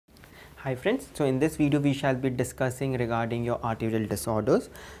Hi friends, so in this video we shall be discussing regarding your arterial disorders.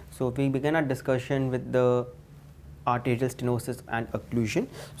 So we begin our discussion with the arterial stenosis and occlusion.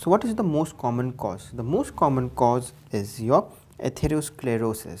 So what is the most common cause? The most common cause is your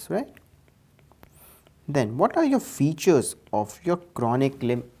atherosclerosis, right? Then what are your features of your chronic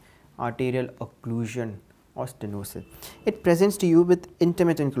limb arterial occlusion or stenosis? It presents to you with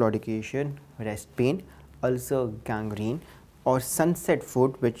intermittent claudication, rest pain, ulcer, gangrene, or sunset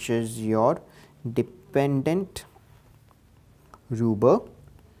foot, which is your dependent rubor,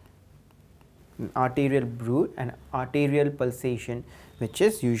 arterial bruit and arterial pulsation, which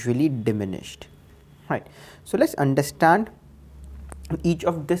is usually diminished, right. So let's understand each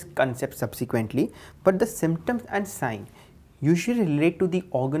of this concept subsequently, but the symptoms and sign usually relate to the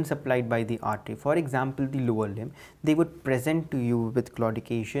organ supplied by the artery. For example, the lower limb, they would present to you with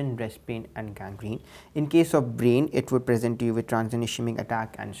claudication, rest pain and gangrene. In case of brain, it would present to you with transient ischemic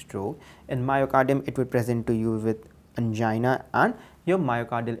attack and stroke. In myocardium, it would present to you with angina and your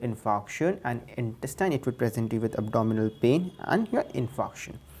myocardial infarction, and intestine, it would present to you with abdominal pain and your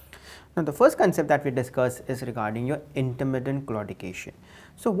infarction. Now, the first concept that we discuss is regarding your intermittent claudication.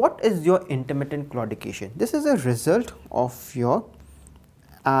 So, what is your intermittent claudication? This is a result of your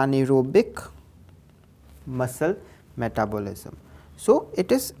anaerobic muscle metabolism. So,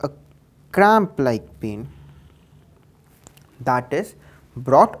 it is a cramp like pain that is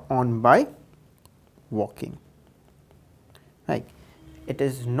brought on by walking, right. It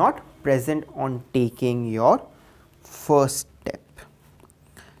is not present on taking your first step.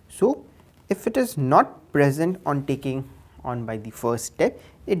 So, if it is not present on taking on by the first step,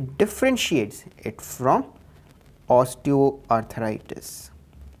 it differentiates it from osteoarthritis.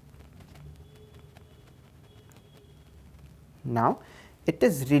 Now, it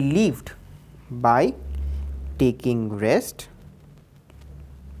is relieved by taking rest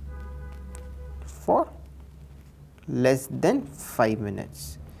for less than 5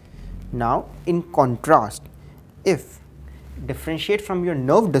 minutes. Now, in contrast, if differentiate from your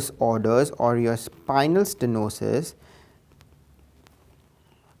nerve disorders or your spinal stenosis,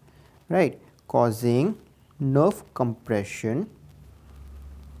 right, causing nerve compression,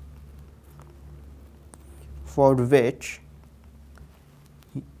 for which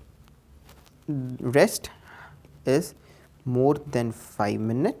rest is more than 5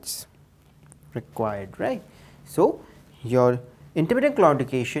 minutes required, right. So, your intermittent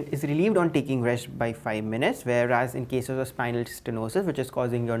claudication is relieved on taking rest by 5 minutes, whereas in cases of spinal stenosis, which is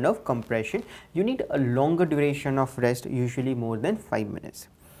causing your nerve compression, you need a longer duration of rest, usually more than 5 minutes.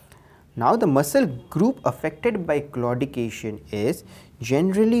 Now, the muscle group affected by claudication is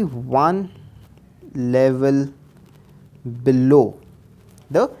generally one level below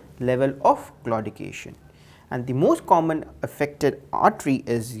the level of claudication, and the most common affected artery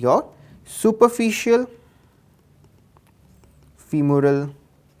is your superficial femoral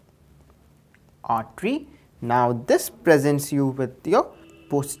artery. Now, this presents you with your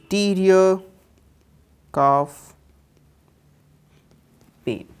posterior calf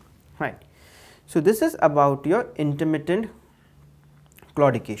pain, right. So, this is about your intermittent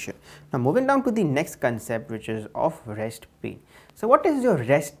claudication. Now, moving down to the next concept, which is of rest pain. So, what is your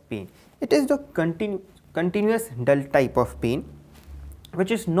rest pain? It is the continuous dull type of pain, which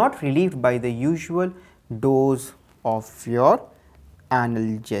is not relieved by the usual dose of your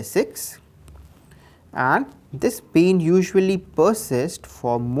analgesics, and this pain usually persists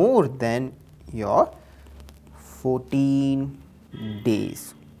for more than your 14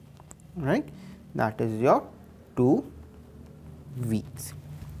 days, right. That is your 2 weeks.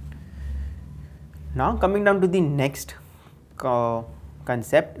 Now, coming down to the next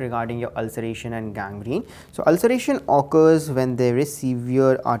concept regarding your ulceration and gangrene. So, ulceration occurs when there is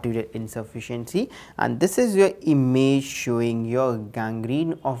severe arterial insufficiency, and this is your image showing your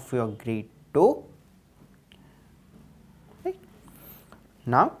gangrene of your great toe, right.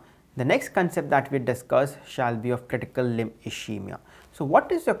 Now, the next concept that we discuss shall be of critical limb ischemia. So,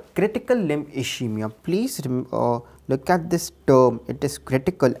 what is your critical limb ischemia? Please look at this term, it is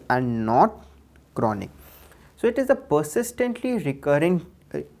critical and not chronic. So, it is a persistently recurring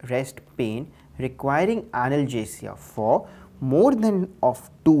rest pain requiring analgesia for more than of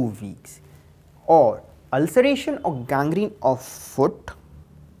 2 weeks, or ulceration or gangrene of foot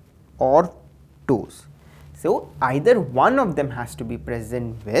or toes. So, either one of them has to be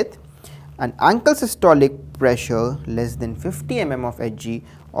present with an ankle systolic pressure less than 50 mm of Hg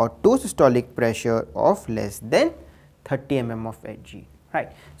or toe systolic pressure of less than 30 mm of Hg.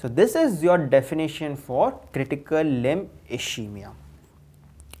 Right. So, this is your definition for critical limb ischemia.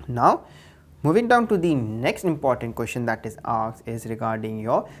 Now, Moving down to the next important question that is asked is regarding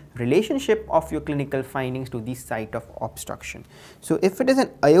your relationship of your clinical findings to the site of obstruction. So, if it is an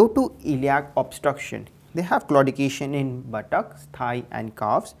aortoiliac obstruction, they have claudication in buttocks, thigh and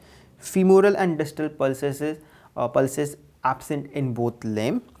calves, femoral and distal pulses absent in both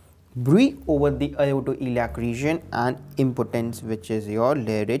limb, bruit over the aortoiliac region, and impotence, which is your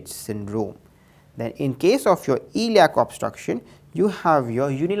Lehigh syndrome. Then in case of your iliac obstruction, you have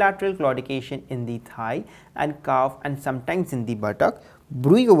your unilateral claudication in the thigh and calf and sometimes in the buttock,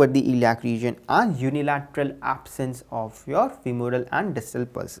 bruit over the iliac region, and unilateral absence of your femoral and distal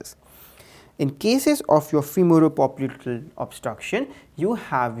pulses. In cases of your femoropopliteal obstruction, you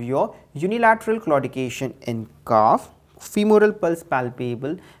have your unilateral claudication in calf, femoral pulse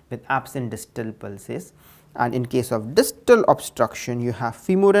palpable with absent distal pulses, and in case of distal obstruction, you have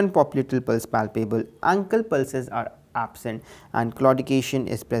femoral and popliteal pulse palpable, ankle pulses are absent, and claudication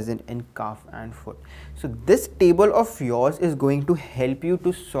is present in calf and foot. So, this table of yours is going to help you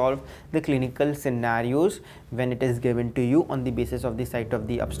to solve the clinical scenarios when it is given to you on the basis of the site of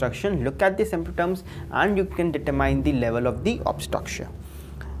the obstruction. Look at the symptoms and you can determine the level of the obstruction.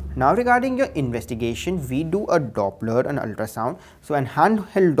 Now, regarding your investigation, we do a Doppler and ultrasound. So, in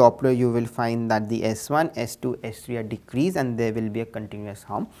handheld Doppler, you will find that the S1, S2, S3 are decreased and there will be a continuous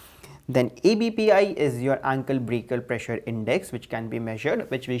hum. Then ABPI is your ankle brachial pressure index, which can be measured,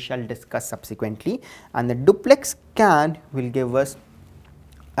 which we shall discuss subsequently, and the duplex scan will give us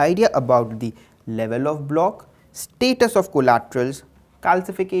idea about the level of block, status of collaterals,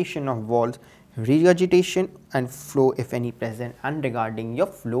 calcification of walls, regurgitation and flow if any present, and regarding your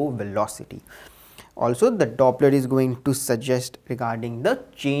flow velocity. Also, the Doppler is going to suggest regarding the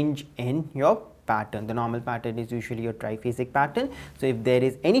change in your pattern. The normal pattern is usually your triphasic pattern. So, if there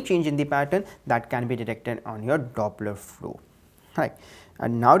is any change in the pattern, that can be detected on your Doppler flow. Right.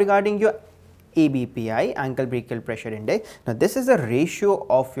 And now, regarding your ABPI, ankle brachial pressure index. Now, this is a ratio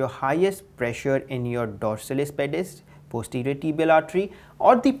of your highest pressure in your dorsalis pedis, posterior tibial artery,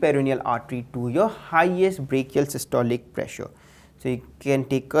 or the peroneal artery to your highest brachial systolic pressure. So, you can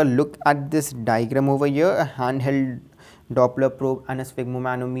take a look at this diagram over here. A handheld Doppler probe and a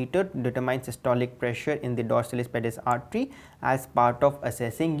sphygmomanometer determines systolic pressure in the dorsalis pedis artery as part of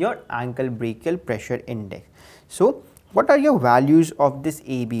assessing your ankle brachial pressure index. So, what are your values of this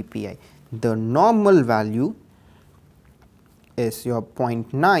ABPI? The normal value is your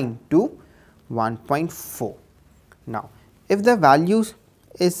 0.9 to 1.4. Now, if the values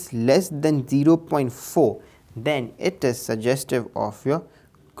is less than 0.4, then it is suggestive of your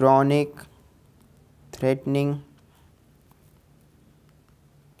chronic threatening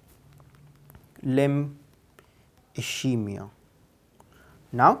limb ischemia.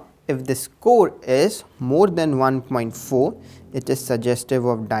 Now, if the score is more than 1.4, it is suggestive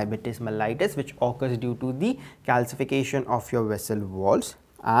of diabetes mellitus, which occurs due to the calcification of your vessel walls,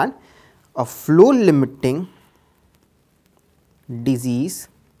 and a flow limiting disease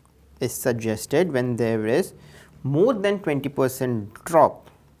is suggested when there is more than 20%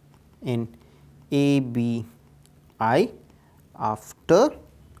 drop in ABI after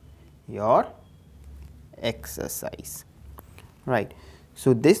your exercise, right.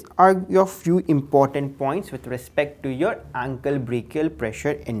 So, these are your few important points with respect to your ankle brachial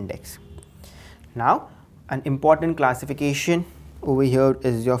pressure index. Now, an important classification over here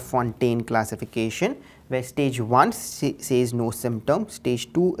is your Fontaine classification, where stage 1 says no symptom,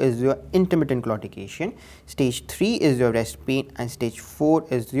 stage 2 is your intermittent claudication, stage 3 is your rest pain, and stage 4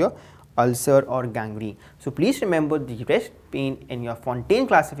 is your ulcer or gangrene. So, please remember the rest pain in your Fontaine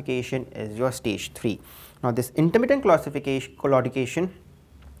classification is your stage 3. Now, this intermittent claudication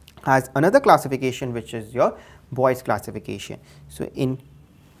has another classification, which is your Boyce classification. So, in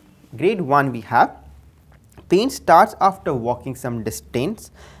grade 1 we have pain starts after walking some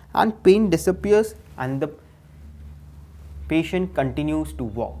distance and pain disappears and the patient continues to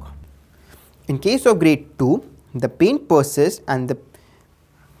walk. In case of grade 2, the pain persists and the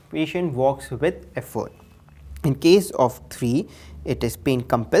patient walks with effort. In case of 3, it is pain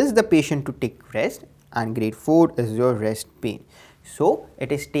compels the patient to take rest, and grade 4 is your rest pain. So,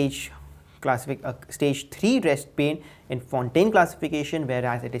 it is stage 3 rest pain in Fontaine classification,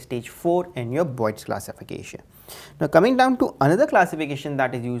 whereas it is stage 4 in your Boyce classification. Now, coming down to another classification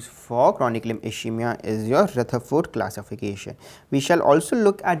that is used for chronic limb ischemia is your Rutherford classification. We shall also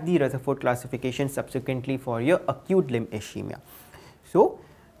look at the Rutherford classification subsequently for your acute limb ischemia. So,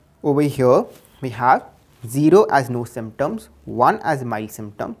 over here we have 0 as no symptoms, 1 as mild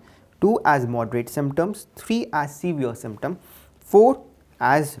symptom, 2 as moderate symptoms, 3 as severe symptom, 4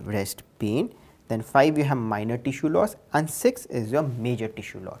 as rest pain, then 5 you have minor tissue loss, and 6 is your major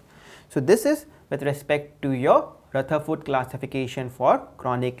tissue loss. So this is with respect to your Rutherford classification for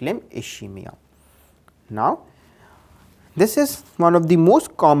chronic limb ischemia. Now, this is one of the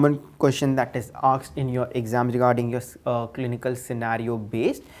most common question that is asked in your exams regarding your clinical scenario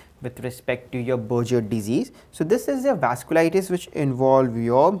based with respect to your Berger disease. So this is a vasculitis which involve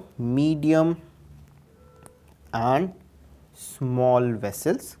your medium and small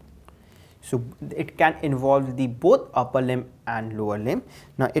vessels. So it can involve the both upper limb and lower limb.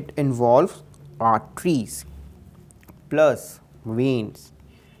 Now it involves arteries plus veins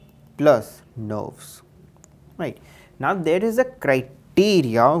plus nerves, right. Now there is a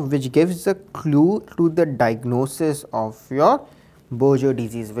criteria which gives a clue to the diagnosis of your Berger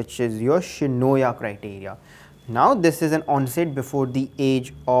disease, which is your Shinoya criteria. Now this is an onset before the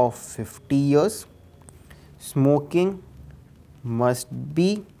age of 50 years. Smoking must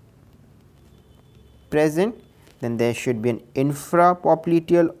be present, then there should be an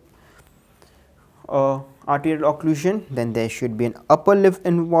infrapopliteal arterial occlusion, then there should be an upper limb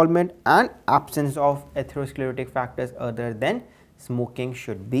involvement, and absence of atherosclerotic factors other than smoking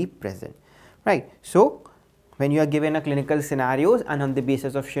should be present, right. So when you are given a clinical scenarios and on the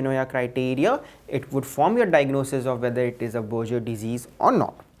basis of Shinoya criteria, it would form your diagnosis of whether it is a Berger disease or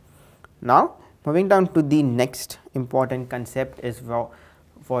not. Now moving down to the next important concept is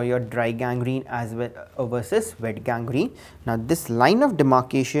for your dry gangrene as well versus wet gangrene. Now this line of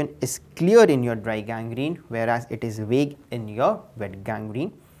demarcation is clear in your dry gangrene, whereas it is vague in your wet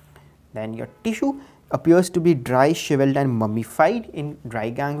gangrene. Then your tissue appears to be dry, shriveled and mummified in dry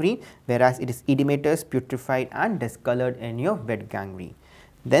gangrene, whereas it is edematous, putrefied and discolored in your wet gangrene.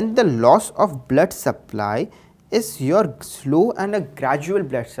 Then the loss of blood supply is your slow and a gradual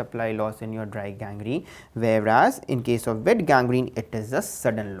blood supply loss in your dry gangrene, whereas in case of wet gangrene it is a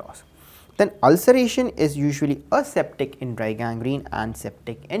sudden loss. Then ulceration is usually aseptic in dry gangrene and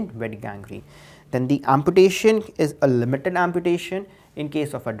septic in wet gangrene. Then the amputation is a limited amputation in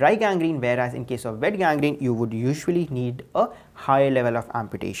case of a dry gangrene, whereas in case of wet gangrene you would usually need a higher level of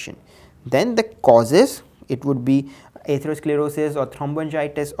amputation. Then the causes, it would be atherosclerosis or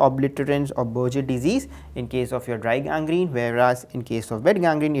thromboangiitis obliterans or Berger disease in case of your dry gangrene, whereas in case of wet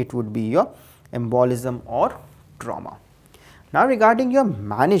gangrene it would be your embolism or trauma. Now regarding your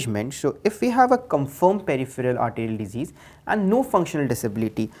management, so if we have a confirmed peripheral arterial disease and no functional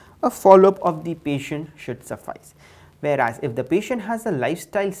disability, a follow-up of the patient should suffice. Whereas if the patient has a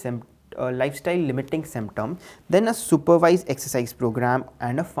lifestyle limiting symptom, then a supervised exercise program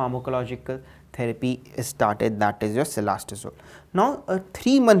and a pharmacological therapy is started, that is your silastazole. Now a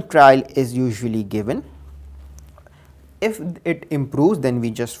 3-month trial is usually given. If it improves, then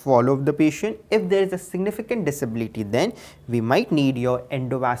we just follow the patient. If there is a significant disability, then we might need your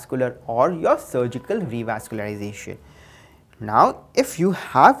endovascular or your surgical revascularization. Now if you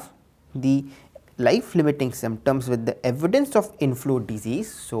have the life limiting symptoms with the evidence of inflow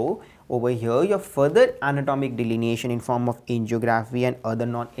disease, so over here your further anatomic delineation in form of angiography and other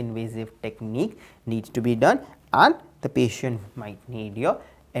non-invasive technique needs to be done, and the patient might need your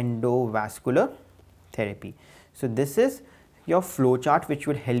endovascular therapy. So this is your flow chart which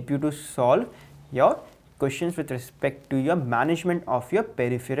will help you to solve your questions with respect to your management of your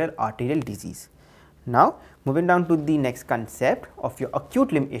peripheral arterial disease. Now moving down to the next concept of your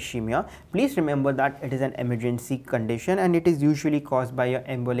acute limb ischemia, please remember that it is an emergency condition and it is usually caused by your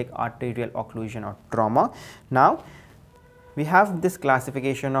embolic arterial occlusion or trauma. Now we have this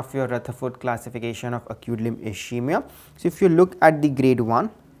classification of your Rutherford classification of acute limb ischemia. So if you look at the grade 1,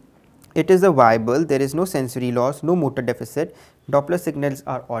 it is a viable, there is no sensory loss, no motor deficit, Doppler signals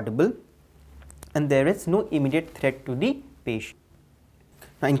are audible and there is no immediate threat to the patient.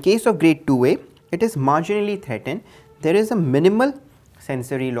 Now in case of grade 2A, it is marginally threatened, there is a minimal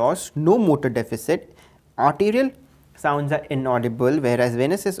sensory loss, no motor deficit, arterial sounds are inaudible whereas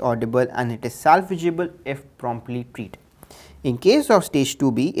venous is audible and it is salvageable if promptly treated. In case of stage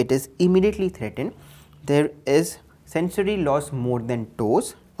 2B, it is immediately threatened, there is sensory loss more than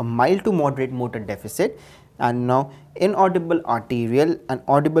toes, a mild to moderate motor deficit, and now inaudible arterial and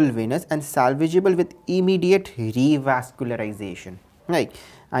audible venous and salvageable with immediate revascularization, right.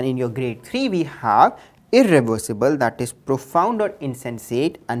 And in your grade 3 we have irreversible, that is profound or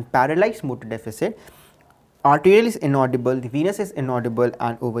insensate and paralyzed motor deficit, arterial is inaudible, the venous is inaudible,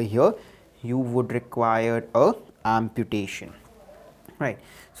 and over here you would require a amputation, right.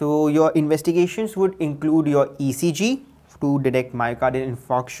 So your investigations would include your ECG to detect myocardial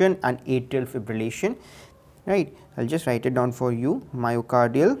infarction and atrial fibrillation, right. I will just write it down for you: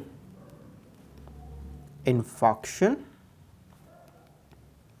 myocardial infarction,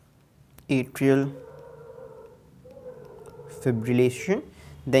 atrial fibrillation.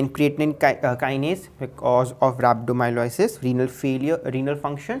 then creatine kinase because of rhabdomyolysis, renal failure, renal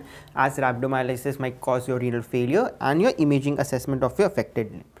function, as rhabdomyolysis might cause your renal failure, and your imaging assessment of your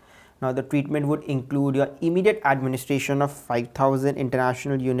affected limb. Now, the treatment would include your immediate administration of 5,000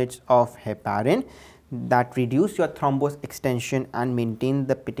 international units of heparin that reduce your thrombus extension and maintain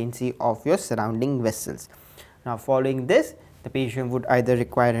the patency of your surrounding vessels. Now, following this, the patient would either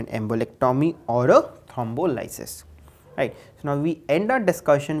require an embolectomy or a thrombolysis. Right. So, now we end our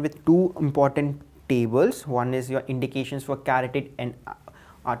discussion with two important tables. One is your indications for carotid and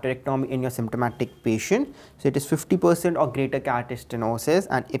arterectomy in your symptomatic patient. So, it is 50% or greater carotid stenosis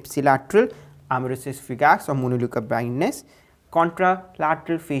and ipsilateral amaurosis fugax or monoleucal blindness,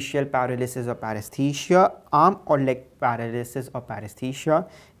 contralateral facial paralysis or paresthesia, arm or leg paralysis or paresthesia,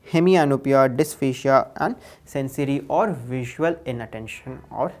 hemianopia, dysphagia, and sensory or visual inattention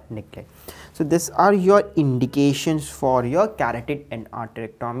or neglect. So, these are your indications for your carotid and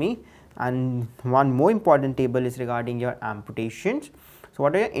arterectomy, and one more important table is regarding your amputations. So,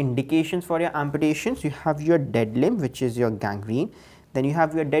 what are your indications for your amputations? You have your dead limb, which is your gangrene, then you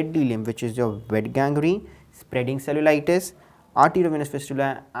have your deadly limb, which is your wet gangrene, spreading cellulitis, arteriovenous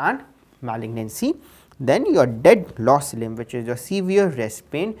fistula, and malignancy. Then your dead lost limb, which is your severe rest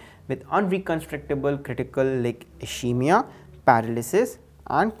pain with unreconstructible critical leg ischemia, paralysis,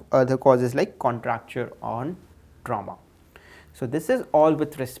 and other causes like contracture or trauma. So, this is all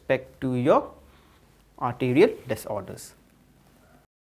with respect to your arterial disorders.